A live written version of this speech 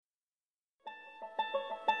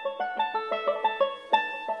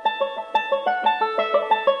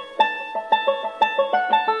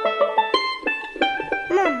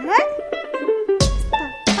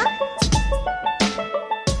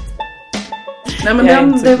Nej,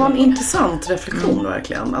 men det var en intressant reflektion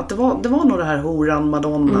verkligen. Att det var nog det här horan,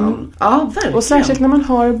 madonnan. Ja, verkligen. Och särskilt när man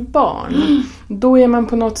har barn. Då är man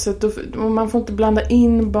på något sätt, man får inte blanda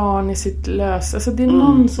in barn i sitt lös. Alltså det är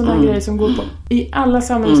någon sån här grej som går på i alla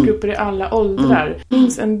samhällsgrupper, i alla åldrar. Det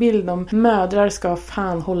finns en bild om mödrar ska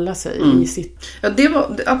fan hålla sig i sitt... Ja, det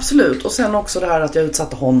var absolut. Och sen också det här att jag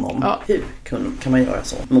utsatte honom. Ja. Hur kan man göra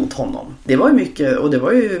så mot honom? Det var ju mycket, och det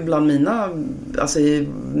var ju bland mina, alltså i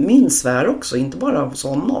min sfär också, inte bara hos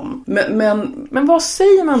honom. Men vad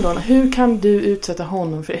säger man då? Hur kan du utsätta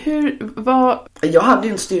honom för Jag hade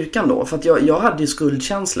ju en styrkan då, för att jag hade ju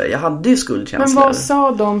skuldkänslor. Men vad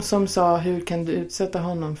sa de som sa, hur kan du utsätta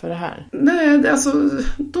honom för det här? Nej, alltså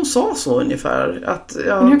de sa så ungefär att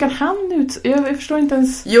Men hur kan han jag förstår inte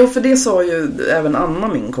ens. Jo, för det sa ju även Anna,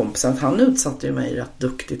 min kompis, att han utsatte ju mig rätt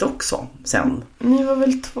duktigt också sen. Ni var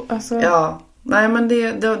väl alltså... Ja. Nej, men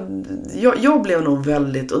jag blev nog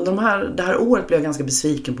väldigt, under det här året blev jag ganska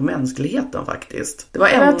besviken på mänskligheten faktiskt. Det var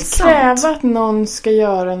ensamt. Att kräva att någon ska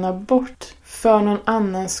göra en abort för någon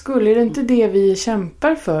annans skull, är det inte det vi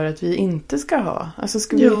kämpar för att vi inte ska ha? Alltså,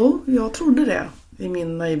 Jo, jag trodde det i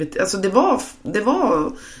min naivitet. Alltså det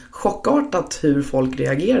var chockartat hur folk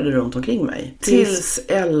reagerade runt omkring mig. Tills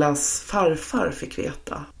Ellas farfar fick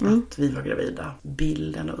veta att vi var gravida.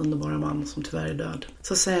 Bill, den underbara man som tyvärr är död.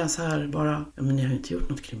 Så säger jag så här bara, men ni har ju inte gjort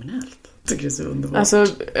något kriminellt. Jag tycker det är så underbart. Alltså,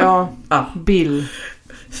 Bill.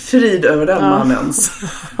 Frid över den mannens.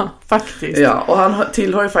 Faktiskt. Ja, och han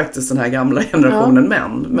tillhör ju faktiskt den här gamla generationen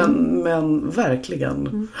män. Men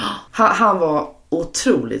verkligen. Han var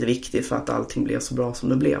otroligt viktig för att allting blev så bra som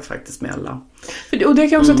det blev faktiskt med Ella. Och det kan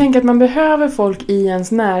jag också tänka att man behöver folk i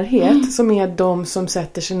ens närhet som är de som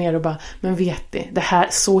sätter sig ner och bara, men vet det här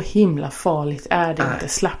så himla farligt är det inte,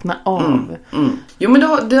 slappna av. Jo, men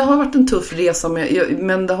det har varit en tuff resa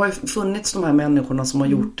men det har ju funnits de här människorna som har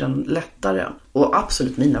gjort den lättare. Och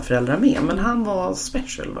absolut mina föräldrar med, men han var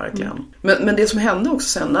special verkligen. Men det som hände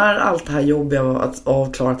också sen, när allt det här jobbiga var att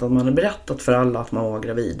avklarat att man hade berättat för alla att man var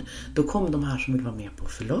gravid, då kom de här som ville vara med på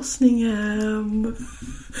förlossningen.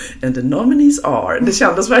 And the nominees are. Det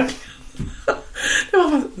kändes verkligen. Det var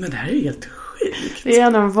bara, men det här är ju helt sjukt. Det är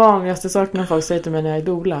en av de vanligaste sakerna folk säger till mig när jag är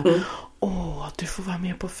doula. Du får vara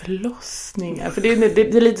med på förlossningar. För det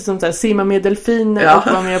är lite som så här, simma med delfiner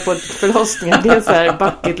och vara med på förlossningar. Det är så här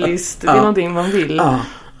bucket list. Det är någonting man vill.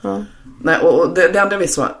 Ja. Nej, och det enda jag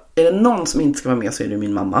visste var, är det någon som inte ska vara med så är det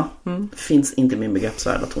min mamma. Det finns inte i min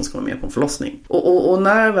begreppsvärld att hon ska vara med på en förlossning. Och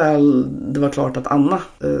när väl det var klart att Anna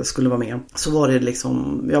skulle vara med, så var det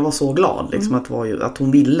liksom, jag var så glad liksom, att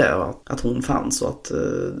hon ville och att hon fanns. Och att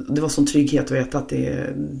det var sån trygghet att veta att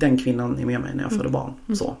den kvinnan är med mig när jag födde barn.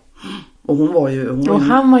 Så. Och hon var ju...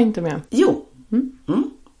 han var inte med? Jo.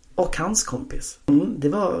 Och hans kompis. Det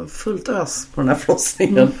var fullt ös på den här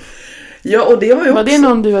förlossningen. Ja, och det var ju Var det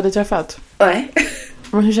någon du hade träffat? Nej.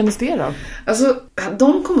 Men hur kändes det då? Alltså,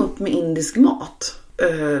 de kom upp med indisk mat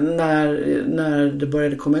när det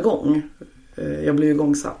började komma igång. Jag blev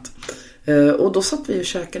igångsatt. Och då satt vi och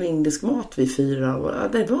käkade indisk mat vid 4. Och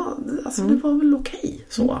det var väl okej.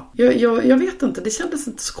 Så. Jag vet inte, det kändes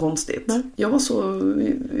inte så konstigt. Nej. Jag var så...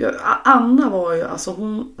 Anna var ju, alltså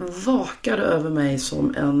hon vakade över mig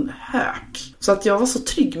som en hök. Så att jag var så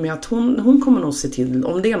trygg med att hon kommer nog se till,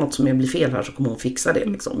 om det är något som blir fel här så kommer hon fixa det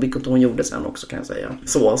liksom. Vilket hon gjorde sen också, kan jag säga.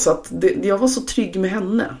 Så att jag var så trygg med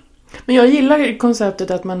henne. Men jag gillar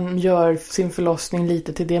konceptet att man gör sin förlossning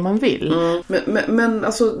lite till det man vill. Men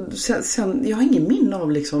alltså sen jag har ingen minne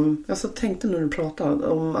av liksom, alltså tänkte när du pratade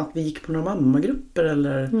om att vi gick på några mammagrupper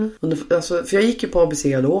eller för jag gick ju på ABC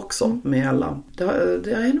då också med alla.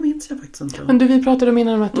 Det minns jag faktiskt inte. Men vi pratade om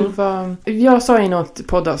innan att du var, jag sa i något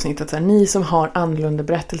poddavsnitt att så här, ni som har annorlunda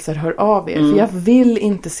berättelser, hör av er. För jag vill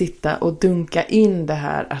inte sitta och dunka in det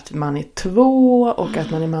här att man är två och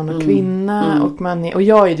att man är man och kvinna och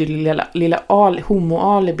jag är ju lilla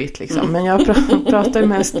homo-alibit liksom. Men jag pratar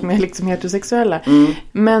mest med liksom heterosexuella.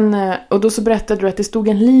 Men, och då så berättade du att det stod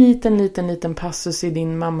en liten passus i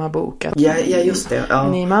din mammabok att ja, just det.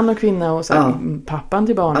 Ja. Ni är man och kvinna och så här, pappan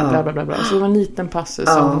till barnet, bla bla bla bla. Så det var en liten passus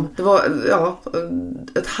om... Det var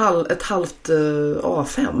ett halvt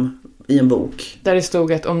A5 i en bok. Där det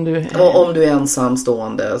stod att om du är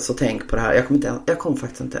ensamstående så tänk på det här. Jag kom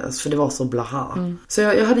faktiskt inte ens, för det var så blaha. Så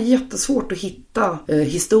jag hade jättesvårt att hitta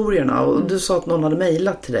historierna. Och du sa att någon hade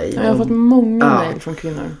mejlat till dig. Ja, jag har fått många mejl från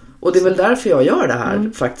kvinnor. Och det är väl därför jag gör det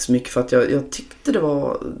här faktiskt mycket. För att jag tyckte det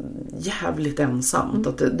var jävligt ensamt.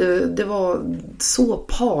 Att det var så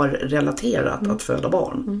parrelaterat att föda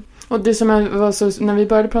barn. Och det som var så, när vi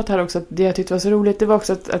började prata här också, att det jag tyckte var så roligt, det var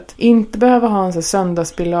också att inte behöva ha en så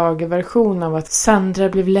söndagsbilageversion av att Sandra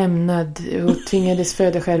blev lämnad och tvingades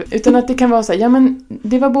föda själv. Utan att det kan vara så här, ja men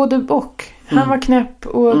det var både och. Han var knäpp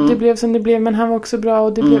och det blev som det blev, men han var också bra.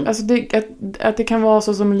 Och det blev, alltså att det kan vara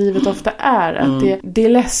så som livet ofta är. Att det är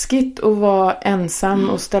läskigt att vara ensam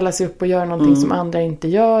och ställa sig upp och göra någonting som andra inte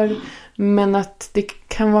gör. Men att det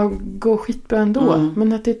kan gå skitbra ändå.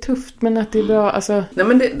 Men att det är tufft, men att det är bra. Alltså. Nej,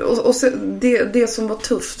 men det som var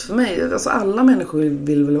tufft för mig, alltså alla människor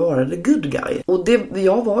vill väl vara the good guy. Och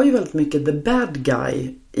jag var ju väldigt mycket the bad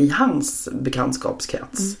guy i hans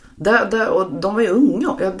bekantskapskrets. Och de var ju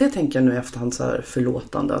unga. Det tänker jag nu efterhand så här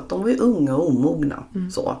förlåtande. Att de var ju unga och omogna.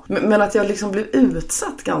 Så. Men att jag liksom blev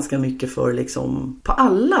utsatt ganska mycket för liksom på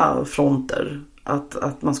alla fronter.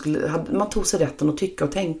 Att man tog sig rätten att tycka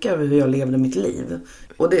och tänka över hur jag levde mitt liv.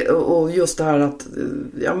 Och just det här att,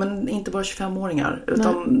 ja men inte bara 25-åringar.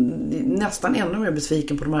 Utan nästan ännu mer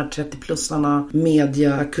besviken på de här 30-plussarna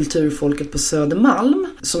media, kulturfolket på Södermalm.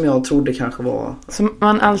 Som jag trodde kanske var... Som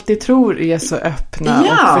man alltid tror är så öppna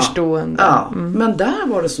och förstående. Ja, men där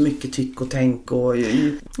var det så mycket tyck och tänk. Och,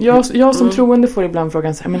 jag som troende får ibland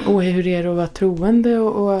frågan så här, men hur är det att vara troende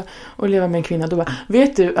och leva med en kvinna? Då bara,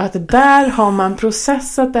 vet du att där har man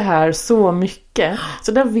processat det här så mycket.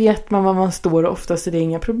 Så där vet man var man står och oftast är det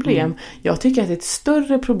inga problem. Jag tycker att det är ett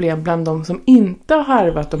större problem bland de som inte har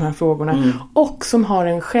harvat de här frågorna och som har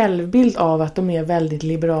en självbild av att de är väldigt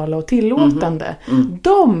liberala och tillåtande.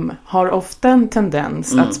 De har ofta en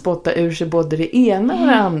tendens att spotta ur sig både det ena och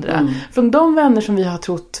det andra. Från de vänner som vi har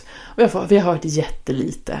trott, och vi har hört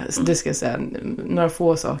jättelite, det ska jag säga, några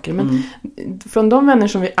få saker, men från de vänner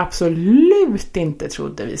som vi absolut inte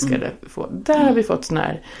trodde vi skulle få, där har vi fått sån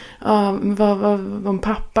här, vad om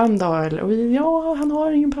pappan då, eller han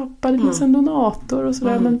har ingen pappa, det finns en donator och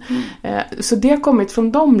sådär, men så det har kommit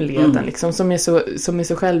från de leden liksom, som är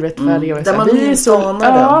så självrättfärdiga och så, vi är så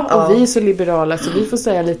och vi är så liberala så vi får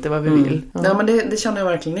säga lite vad vi vill. Ja, men det känner jag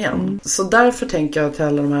verkligen igen. Så därför tänker jag till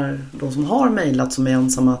alla de som har mejlat som är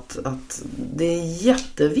ensamma att det är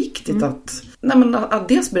jätteviktigt att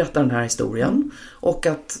dels berätta den här historien och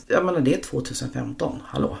att, jag menar, det är 2015,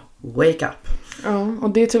 hallå, wake up. Ja, och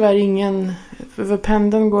det är tyvärr ingen, för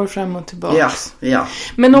pendeln går fram och tillbaka. Ja.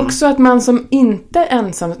 Men också att man som inte är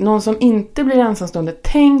ensam, någon som inte blir ensamstående,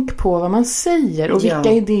 tänk på vad man säger och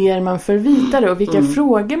vilka idéer man för vidare och vilka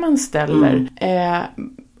frågor man ställer.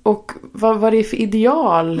 Och vad det är för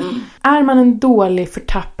ideal. Är man en dålig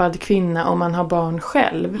förtappad kvinna om man har barn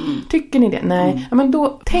själv? Tycker ni det? Nej. Ja, men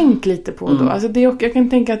då tänk lite på då. Alltså jag kan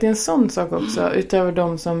tänka att det är en sån sak också. Utöver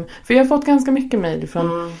de som... För jag har fått ganska mycket mejl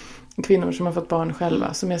från kvinnor som har fått barn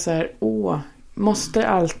själva. Som är så här, måste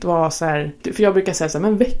allt vara så här... För jag brukar säga så här,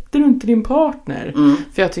 men väckte du inte din partner?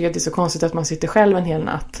 För jag tycker att det är så konstigt att man sitter själv en hel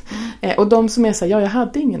natt. Och de som är så här, jag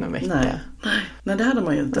hade ingen att väcka. Nej, det hade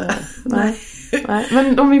man ju inte. Nej.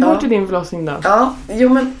 Men om vi går till din förlossning då. Ja,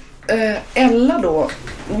 men Ella då,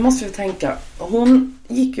 nu måste vi tänka,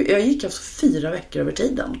 jag gick alltså 4 veckor över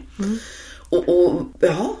tiden.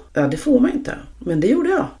 Och det får man inte. Men det gjorde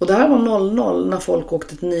jag. Och det här var 00 när folk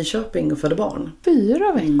åkte till Nyköping och födde barn.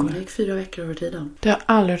 4 veckor? Det gick 4 veckor över tiden. Det har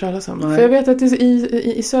jag aldrig hört talas om. För jag vet att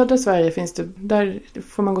i södra Sverige finns det, där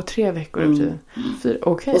får man gå 3 veckor över tiden. 4,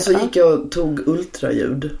 okay, och så gick jag och tog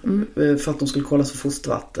ultraljud för att de skulle kolla för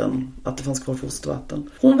fostervatten. Att det fanns kvar fostervatten.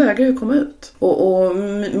 Hon vägrade ju komma ut. Och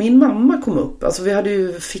min mamma kom upp. Alltså vi hade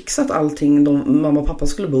ju fixat allting. Mamma och pappa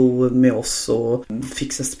skulle bo med oss och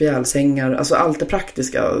fixa spjälsängar. Alltså allt det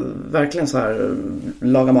praktiska. Verkligen så här,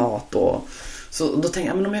 laga mat och så då tänkte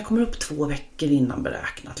jag, men om jag kommer upp 2 veckor innan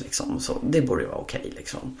beräknat liksom, så det borde ju vara okej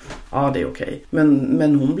liksom. Ja, det är okej.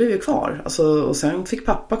 Men hon blev ju kvar. Alltså, och sen fick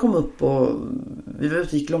pappa komma upp och vi var ute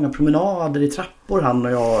och gick långa promenader i trappor, han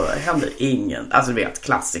och jag, hände ingen. Alltså du vet,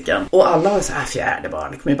 klassiken. Och alla var så här, 4:e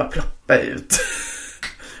barn, det kommer ju bara ploppa ut.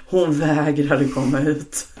 Hon vägrade komma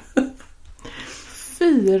ut.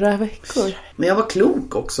 4 veckor. Men jag var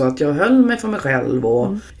klok också, att jag höll mig för mig själv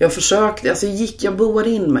och jag försökte, alltså jag boade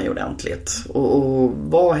in mig ordentligt och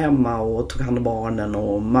var hemma och tog hand om barnen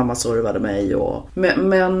och mamma servade mig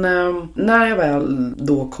men när jag väl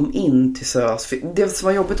då kom in till SÖS, det som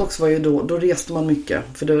var jobbigt också var ju då reste man mycket,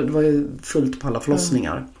 för det var ju fullt på alla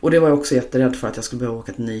förlossningar och det var jag också jätterädd för att jag skulle behöva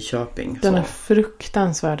åka till Nyköping. Den är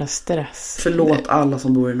fruktansvärda stress. Förlåt alla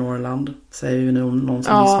som bor i Norrland, säger ju någon som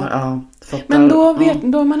lyssnar. Ja, men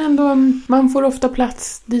då har man ändå, man får ofta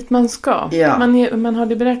plats dit man ska. Ja. Man har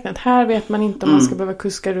det beräknat. Här vet man inte om man ska behöva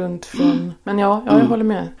kuska runt från... Men jag håller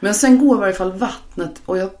med. Men sen går i varje fall vattnet.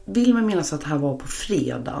 Och jag vill mig minnas att det här var på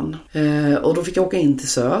fredagen. Och då fick jag åka in till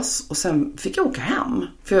SÖS. Och sen fick jag åka hem.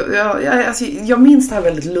 För jag minns det här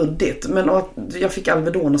väldigt luddigt. Men jag fick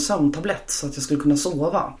Alvedon och sömntablett så att jag skulle kunna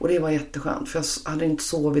sova. Och det var jätteskönt. För jag hade inte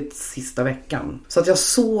sovit sista veckan. Så att jag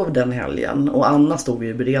sov den helgen. Och Anna stod ju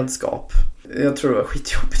i beredskap. Jag tror det var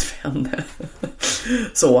skitjobbigt för henne.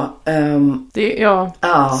 Så.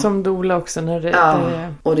 Som doula också.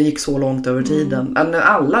 När och det gick så långt över tiden.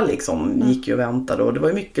 Alla liksom gick ju och väntade. Och det var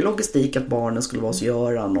ju mycket logistik att barnen skulle vara hos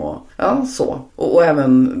Göran. Och så. Och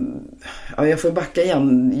även... Ja, jag får backa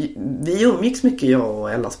igen. Vi umgicks mycket, jag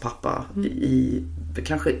och Ellas pappa. I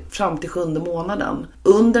kanske fram till 7:e månaden.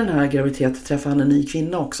 Under den här graviditeten träffade han en ny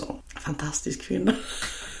kvinna också. Fantastisk kvinna.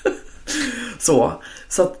 Så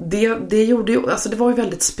att det gjorde ju, alltså det var ju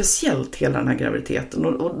väldigt speciellt hela den här graviditeten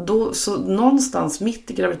och då så någonstans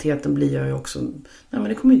mitt i graviditeten blir jag ju också, nej men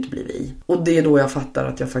det kommer ju inte bli vi. Och det är då jag fattar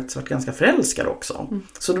att jag faktiskt varit ganska förälskad också.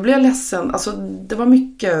 Så då blev jag ledsen, alltså det var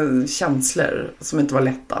mycket känslor som inte var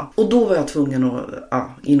lätta. Och då var jag tvungen att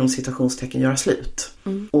inom citationstecken göra slut.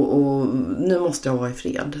 Och nu måste jag vara i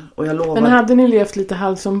fred. Och jag lovar... Men hade ni levt lite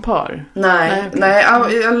halv som par? Nej,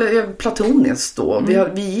 platoniskt då.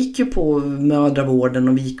 Vi gick ju på mödravården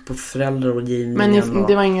och vi gick på föräldrarådgivningen. Men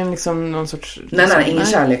det var ingen liksom någon sorts... Nej, ingen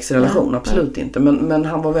kärleksrelation, absolut inte. Men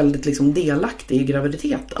han var väldigt liksom delaktig i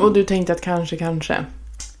graviditeten. Och du tänkte att kanske...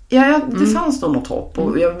 Ja, det fanns nog något hopp.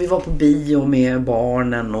 Och vi var på bio med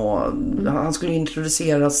barnen och han skulle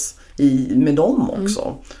introduceras med dem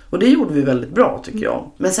också. Och det gjorde vi väldigt bra tycker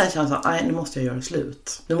jag. Men sen kände jag att nu måste jag göra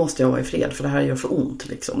slut. Nu måste jag vara i fred för det här gör för ont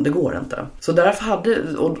liksom. Det går inte. Så därför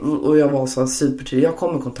och jag var så supertydlig. Jag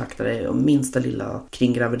kommer kontakta dig om minsta lilla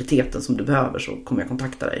kring graviditeten som du behöver så kommer jag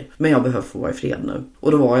kontakta dig. Men jag behöver få vara i fred nu.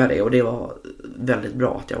 Och då var jag det och det var väldigt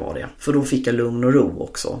bra att jag var det. För då fick jag lugn och ro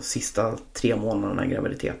också sista 3 månaderna i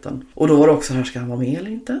graviditeten. Och då var det också här, ska han vara med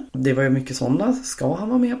eller inte? Det var ju mycket sådana. Ska han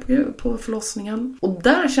vara med på förlossningen? Och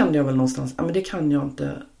där kände jag väl någonstans, men det kan jag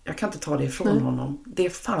inte. Jag kan inte ta det ifrån honom. Det är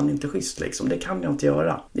fan inte schysst liksom. Det kan jag inte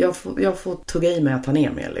göra. Jag får tugga i mig att han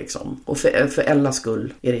är med liksom. Och för Ellas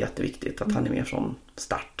skull är det jätteviktigt att han är med från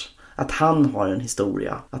start. Att han har en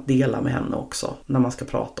historia att dela med henne också. När man ska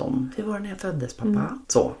prata om hur var det när jag föddes pappa?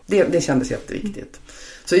 Så, det kändes jätteviktigt.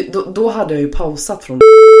 Så då hade jag ju pausat från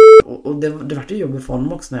och det var ju jobbigt för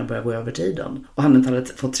honom också när jag började gå över tiden. Och han inte hade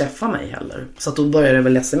fått träffa mig heller. Så att då började jag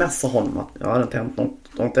väl smsa honom att jag hade inte hänt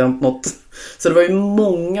något. Så det var ju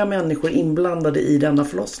många människor inblandade i denna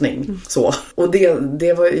förlossning. Så. Och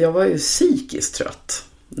jag var ju psykiskt trött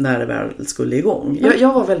när det väl skulle igång.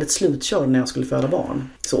 Jag var väldigt slutkörd när jag skulle föda barn.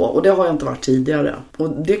 Så, och det har jag inte varit tidigare. Och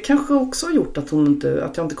det kanske också har gjort att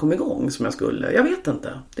jag inte kom igång som jag skulle. Jag vet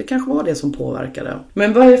inte. Det kanske var det som påverkade.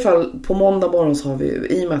 Men i varje fall på måndag morgon så har vi,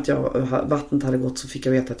 i och med att vattnet hade gått så fick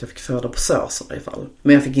jag veta att jag fick föda på SÖS i varje fall.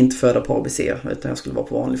 Men jag fick inte föda på ABC utan jag skulle vara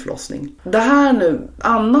på vanlig förlossning. Det här nu,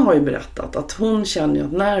 Anna har ju berättat att hon känner ju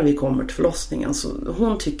att när vi kommer till förlossningen så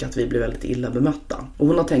hon tycker att vi blir väldigt illa bemötta. Och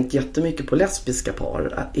hon har tänkt jättemycket på lesbiska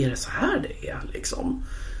par. Är det så här det är liksom?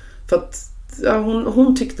 För att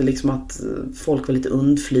hon tyckte liksom att folk var lite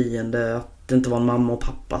undflyende, att det inte var en mamma och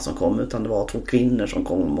pappa som kom utan det var 2 kvinnor som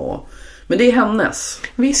kom men det är hennes.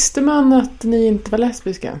 Visste man att ni inte var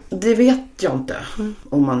lesbiska? Det vet jag inte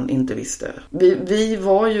om man inte visste. Vi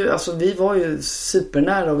var ju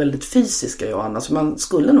supernära och väldigt fysiska jag och Anna, så man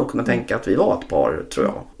skulle nog kunna tänka att vi var ett par tror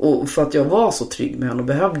jag. Och för att jag var så trygg med henne och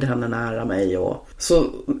behövde henne nära mig och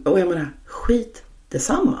jag menar, skit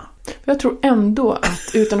detsamma. Jag tror ändå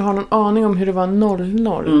att utan att ha någon aning om hur det var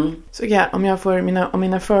 00 så kan jag, om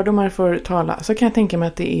mina fördomar får tala så kan jag tänka mig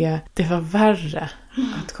att det var värre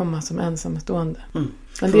att komma som ensamstående.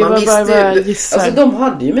 Men det är bara vad jag gissar. Alltså de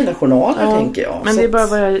hade ju mina journaler tänker jag. Men det är bara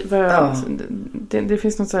vad jag det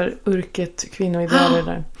finns något så här urket kvinnoidealer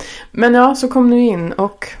där. Men så kom nu in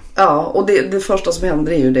och... Ja, och det första som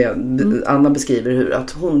händer är ju det Anna beskriver hur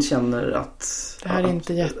att hon känner att det här är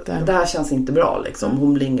inte det här känns inte bra liksom.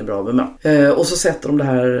 Hon blir inget bra bemött. Och så sätter de det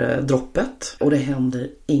här droppet och det händer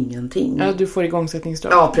ingenting. Ja, du får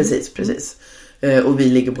igångsättningsdropp. Ja, precis. Och vi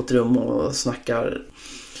ligger på ett rum och snackar.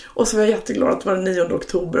 Och så var jag jätteglad att det var den 9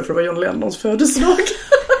 oktober för det var John Lennons födelsedag.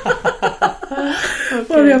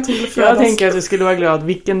 Okay. Jag tänker att du skulle vara glad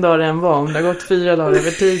vilken dag det än var. Om det har gått 4 dagar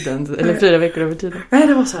över tiden. Eller 4 veckor över tiden. Nej,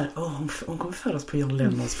 det var så här. Hon kommer födas på John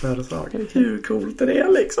Lennons födelsedag. Hur coolt är det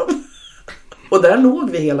liksom? Och där låg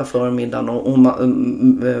vi hela förmiddagen och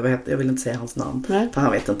jag vill inte säga hans namn. Nej. För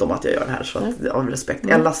han vet inte om att jag gör det här, så att, av respekt.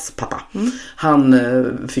 Ellas pappa. Han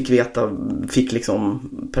fick liksom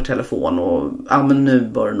per telefon och men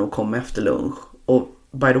nu bör det nog komma efter lunch. Och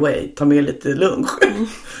by the way, ta med lite lunch.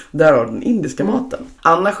 Där har den indiska maten.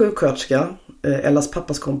 Anna sjuksköterska, Ellas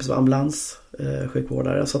pappas kompis var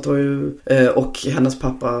ambulanssjukvårdare, så att det var ju, och hennes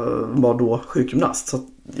pappa var då sjukgymnast, så att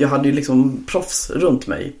jag hade ju liksom proffs runt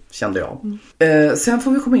mig, kände jag. Sen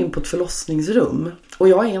får vi komma in på ett förlossningsrum och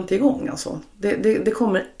jag är inte igång alltså. Det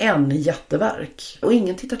kommer en jätteverk och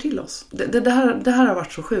ingen tittar till oss. Det här har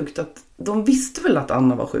varit så sjukt att de visste väl att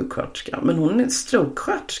Anna var sjuksköterska, men hon är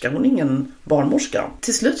strokesköterska, hon är ingen barnmorska.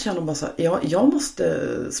 Till slut kände hon bara så här, jag måste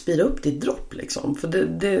spira upp ditt dropp liksom.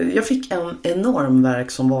 För jag fick en enorm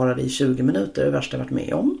verk som varade i 20 minuter, det värsta jag varit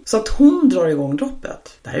med om. Så att hon drar igång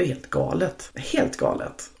droppet. Det här är ju helt galet. Helt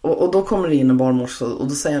galet. Och då kommer det in en barnmorska och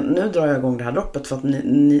då säger nu drar jag igång det här droppet för att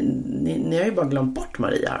ni har ju bara glömt bort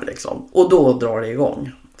Maria här liksom. Och då drar det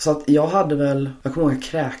igång. Så att jag kommer ihåg jag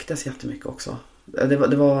kräktes jättemycket också.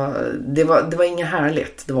 Det var inget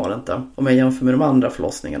härligt, det var det inte. Om jag jämför med de andra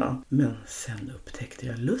förlossningarna. Men sen upptäckte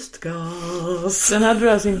jag lustgas. Sen hade du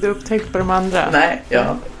alltså inte upptäckt på de andra? Nej, jag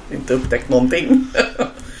hade inte upptäckt någonting.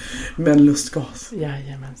 Men lustgas.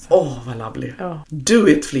 Jajamensan. Vad labblig. Ja. Do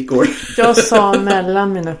it, flickor. Jag sa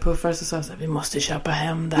mellan mina puffar så sa jag så här, vi måste köpa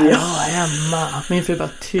hem det här hemma. Min fru var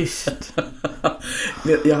tyst.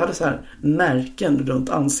 Jag hade så här märken runt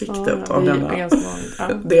ansiktet av denna. Det är ganska vanligt. Ja.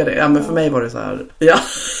 Det är det. Ja, men för mig var det så här. Ja.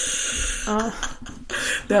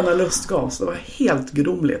 Denna lustgas, det var helt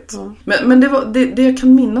gudomligt. Men det jag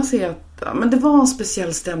kan minnas är att det var en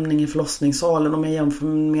speciell stämning i förlossningssalen om jag jämför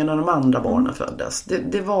med när de andra barnen föddes.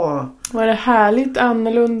 Det var... Var det härligt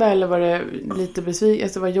annorlunda eller var det lite besviket?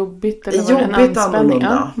 Alltså, var det jobbigt? Eller var det en anspänning?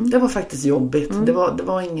 Annorlunda. Det var faktiskt jobbigt. Det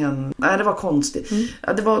var ingen... Nej, det var konstigt.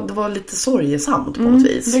 Det var lite sorgesamt på något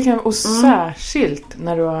vis. Det kan, och särskilt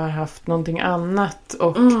när du har haft någonting annat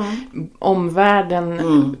och omvärlden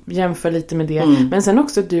jämför lite med det. Men sen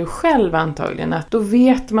också du själv antagligen. Att då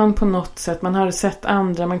vet man på något sätt, man har sett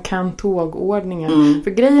andra, man kan tågordningen.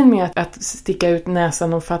 För grejen med att sticka ut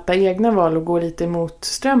näsan och fatta egna val och gå lite emot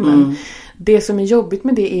strömmen. Det som är jobbigt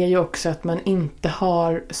med det är ju också att man inte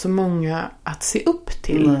har så många att se upp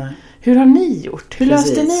till. Nej. Hur har ni gjort? Hur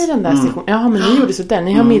löste ni den där sessionen? Ja, men ni gjorde så där.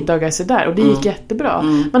 Ni har middagar så där och det gick jättebra.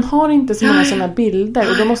 Man har inte så många sådana bilder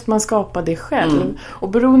och då måste man skapa det själv. Och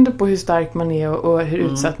beroende på hur stark man är och hur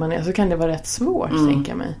utsatt man är så kan det vara rätt svårt,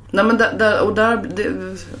 tänker jag mig. Nej, men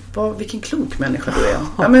vilken klok människa du är.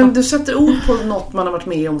 Ja, men du sätter ord på något man har varit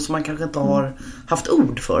med om som man kanske inte har haft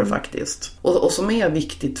ord för faktiskt. Och som är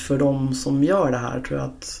viktigt för dem som gör det här, tror jag,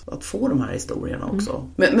 att få de här historierna också.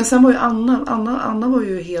 Men sen var ju Anna var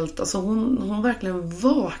ju helt... Alltså hon verkligen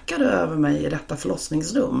vakade över mig i detta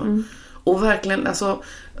förlossningsrum. Och verkligen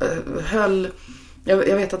höll... Jag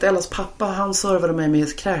vet att Ellas pappa, han servade mig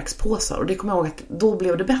med kräkspåsar. Och det kommer jag ihåg att då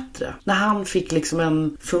blev det bättre. När han fick liksom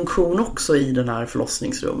en funktion också i den här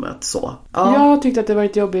förlossningsrummet. Så. Ja. Jag tyckte att det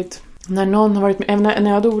varit jobbigt. När någon har varit med, när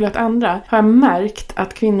jag har dolat andra, har jag märkt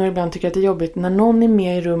att kvinnor ibland tycker att det är jobbigt när någon är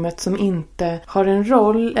med i rummet som inte har en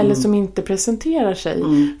roll eller som inte presenterar sig.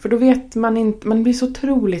 För då vet man inte, man blir så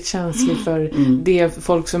otroligt känslig för det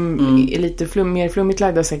folk som är lite mer flummigt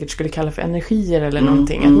lagda säkert skulle kalla för energier eller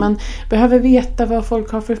någonting. Att man behöver veta vad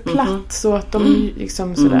folk har för plats så att de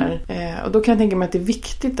liksom sådär. Och då kan jag tänka mig att det är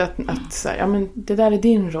viktigt att så här, ja men det där är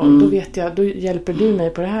din roll, då vet jag, då hjälper du mig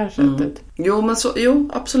på det här sättet. Jo,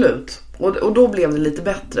 absolut. Och då blev det lite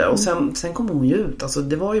bättre. Och sen kom hon ju ut. Alltså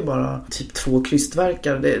det var ju bara typ 2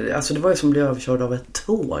 krystverkar. Det var ju som att bli överkörd av ett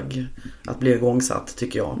tåg. Att bli igångsatt,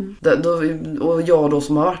 tycker jag. Och jag då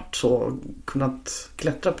som har varit så kunnat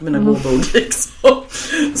klättra på mina gåbord liksom.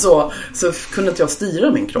 Så kunde inte jag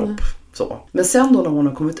styra min kropp. Så. Men sen då när hon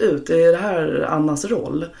har kommit ut, det är det här Annas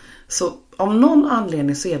roll. Så av någon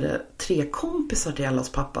anledning så är det 3 kompisar till Ellas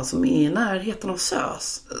pappa som är i närheten av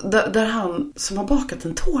SÖS. Där han som har bakat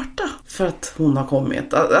en tårta för att hon har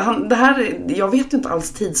kommit. Jag vet inte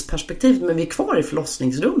alls tidsperspektivet, men vi är kvar i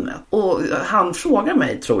förlossningsrummet. Och han frågar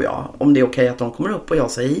mig, tror jag, om det är okej att de kommer upp. Och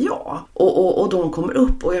jag säger ja. Och de kommer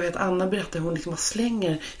upp och jag vet Anna berättar hon liksom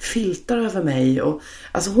slänger filtar över mig. Och,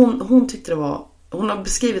 alltså hon tyckte det var hon har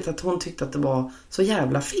beskrivit att hon tyckte att det var så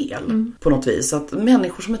jävla fel på något vis. Att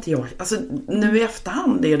människor som inte jag... Alltså nu i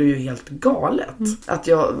efterhand är det ju helt galet. Att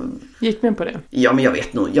jag... Gick med på det? Ja, men jag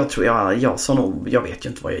vet nog. Jag tror jag sa nog... Jag vet ju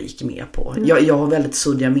inte vad jag gick med på. Jag har väldigt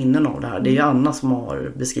suddiga minnen av det här. Det är ju Anna som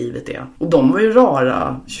har beskrivit det. Och de var ju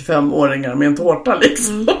rara 25-åringar med en tårta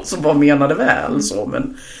liksom. Som bara menade väl så.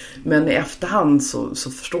 Men i efterhand så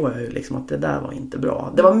förstår jag ju liksom att det där var inte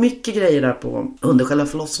bra. Det var mycket grejer där under själva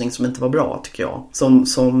förlossningen som inte var bra tycker jag.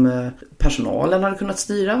 Som personalen hade kunnat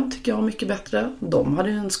styra tycker jag mycket bättre. De hade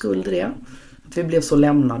ju en skuld i det. Att vi blev så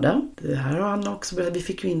lämnade. Det här har Anna också berättat. Vi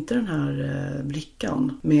fick ju inte den här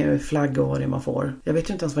brickan med flagga och vad det man får. Jag vet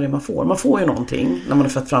ju inte ens vad det man får. Man får ju någonting när man har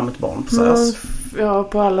fött fram ett barn på SÖS. Ja,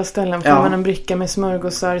 på alla ställen får man en bricka med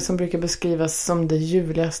smörgåsar som brukar beskrivas som det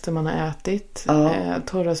juligaste man har ätit.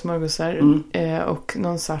 Torra smörgåsar och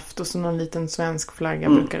någon saft och så någon liten svensk flagga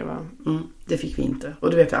brukar det vara. Det fick vi inte.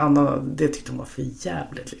 Och du vet Anna, det tyckte hon var för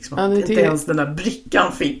jävligt liksom. Inte ens den där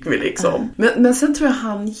brickan fick vi liksom. Men sen tror jag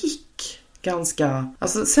han gick ganska...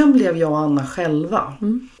 Alltså sen blev jag och Anna själva.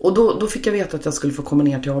 Och då fick jag veta att jag skulle få komma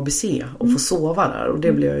ner till ABC och få sova där. Och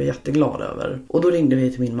det blev jag jätteglad över. Och då ringde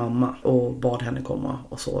vi till min mamma och bad henne komma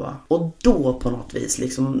och sova. Och då på något vis,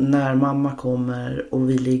 liksom när mamma kommer och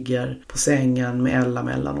vi ligger på sängen med Ella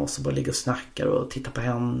mellan oss och bara ligger och snackar och tittar på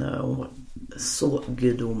henne och så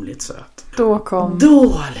gudomligt söt. Då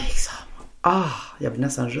liksom. Jag blir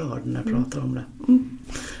nästan rörd när jag pratar om det.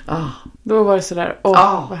 Då var det sådär,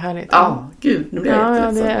 vad härligt. Gud, nu blir jag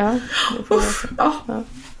jätteledsen.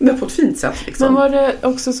 Men på ett fint sätt liksom. Men var det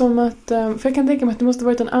också som att, för jag kan tänka mig att det måste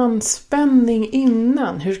varit en anspänning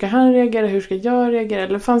innan. Hur ska han reagera, hur ska jag reagera?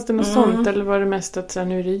 Eller fanns det något sånt? Eller var det mest att så här,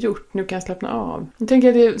 nu är det gjort, nu kan jag slappna av? Jag tänker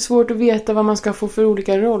att det är svårt att veta vad man ska få för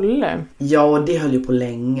olika roller. Ja, och det höll ju på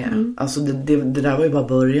länge. Alltså det där var ju bara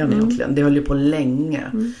början egentligen. Det höll ju på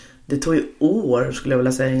länge. Det tog ju år skulle jag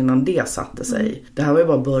vilja säga innan det satte sig. Det här var ju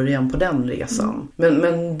bara början på den resan.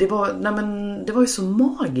 Men det var ju så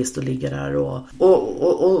magiskt att ligga där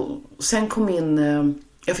och sen kom in...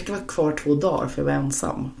 Jag fick vara kvar 2 dagar för jag var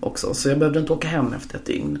ensam också. Så jag behövde inte åka hem efter ett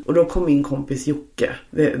dygn. Och då kom min kompis Jocke.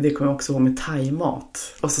 Det kom jag också ihåg med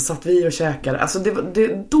thaimat. Och så satt vi och käkade. Alltså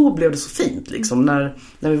då blev det så fint liksom.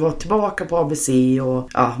 När vi var tillbaka på ABC och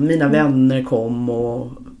mina vänner kom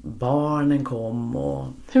och barnen kom. Och...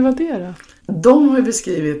 Hur var det då? De har ju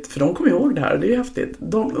beskrivit, för de kommer ihåg det här, det är ju häftigt.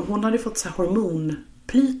 Hon hade fått så här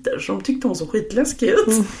hormonpliter så de tyckte hon så skitläskigt.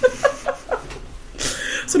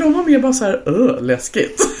 Så de var mer bara så här,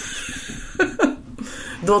 läskigt.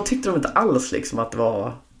 Då tyckte de inte alls liksom att det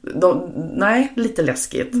var... Nej, lite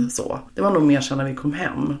läskigt så. Det var nog mer sen när vi kom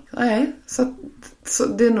hem. Nej, så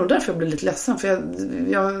det är nog därför jag blev lite ledsen. För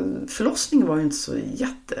förlossningen var ju inte så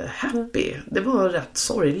jättehappy. Det var en rätt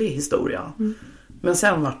sorglig historia. Men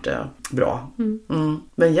sen var det bra.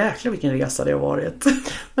 Men jäklar vilken resa det har varit.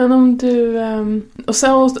 Men om du... Och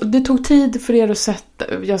sen, det tog tid för er att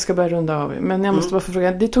sätta... Jag ska börja runda av. Men jag måste bara få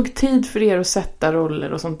fråga. Det tog tid för er att sätta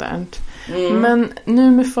roller och sånt där. Men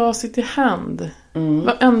nu med facit i hand.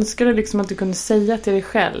 Vad önskar du liksom att du kunde säga till dig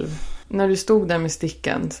själv? När du stod där med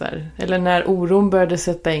stickan. Så här, eller när oron började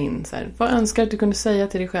sätta in. Så här, vad önskar du att du kunde säga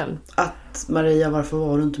till dig själv? Att Maria, varför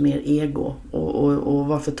var du inte mer ego? Och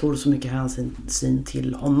varför tog du så mycket hänsyn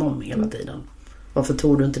till honom hela tiden? Varför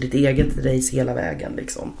tog du inte ditt eget race hela vägen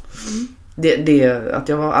liksom? Det att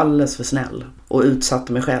jag var alldeles för snäll och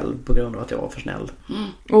utsatte mig själv på grund av att jag var för snäll.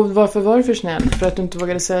 Och varför var du för snäll? För att du inte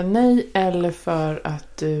vågade säga nej eller för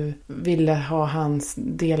att du ville ha hans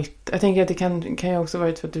del? Jag tänker att det kan ju också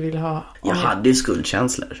varit för att du ville ha... Jag hade ju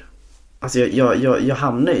skuldkänslor. Alltså jag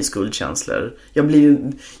hamnade i skuldkänslor.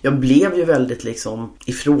 Jag blev ju väldigt liksom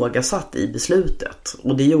ifrågasatt i beslutet.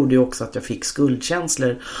 Och det gjorde ju också att jag fick skuldkänslor.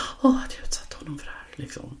 Att jag utsatt honom för det här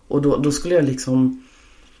liksom. Och då skulle jag liksom...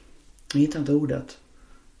 Jag hittar inte ordet.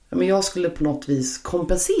 Men jag skulle på något vis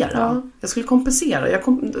kompensera. Ja. Jag skulle kompensera.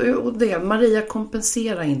 Maria,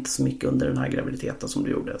 kompensera inte så mycket under den här graviditeten som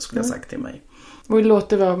du gjorde, skulle jag sagt till mig. Och låt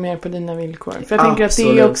det vara mer på dina villkor. För jag tänker att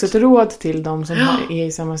det är också ett råd till dem som är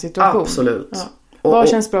i samma situation. Absolut. Ja. Vad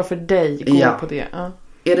känns bra för dig? Gå på det. Ja.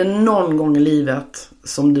 Är det någon gång i livet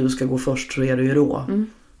som du ska gå först så är det ju då.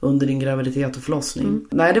 Under din graviditet och förlossning.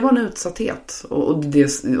 Nej, det var en utsatthet. Och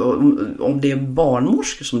om det är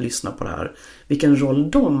barnmorskor som lyssnar på det här, vilken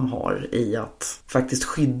roll de har i att faktiskt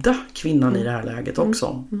skydda kvinnan i det här läget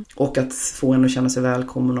också. Och att få henne att känna sig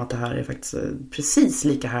välkommen och att det här är faktiskt precis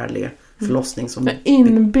lika härlig förlossning som... Jag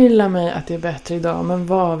inbillar mig att det är bättre idag, men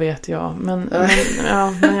vad vet jag? Men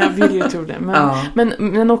jag vill ju tro det.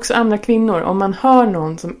 Men också andra kvinnor, om man hör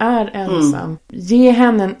någon som är ensam, ge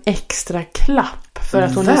henne en extra klapp. För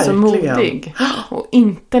att hon är så modig. Och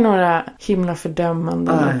inte några himla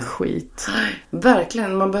fördömanden och skit.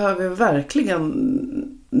 Verkligen, man behöver verkligen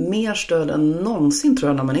mer stöd än någonsin tror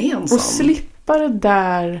jag när man är ensam. Och slippa det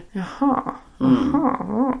där, jaha.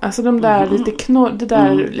 Alltså de där lite det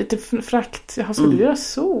där lite frakt. Jaha, ska du göra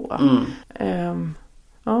så?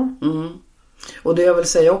 Och det jag vill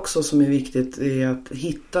säga också som är viktigt är att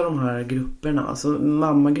hitta de här grupperna. Alltså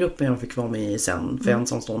mammagruppen jag fick vara med i sen för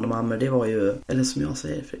ensamstående mammor, det var ju, eller som jag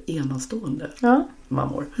säger, för enastående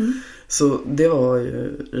mammor. Så det var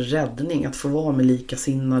ju räddning att få vara med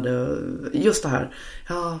likasinnade. Just det här,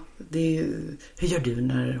 hur gör du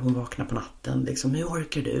när hon vaknar på natten? Liksom, hur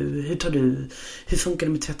orkar du? Hur funkar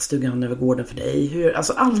det med tvättstugan över gården för dig?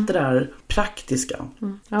 Alltså allt det där praktiska.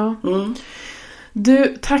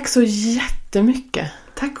 Du, tack så jättemycket.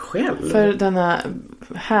 Tack själv. För denna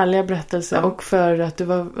härliga berättelse och för att du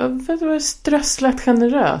var strösslat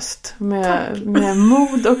generöst med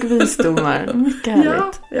mod och visdomar. Mycket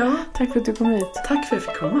härligt. Ja. Tack för att du kom hit. Tack för att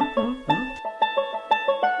jag fick komma. Ja.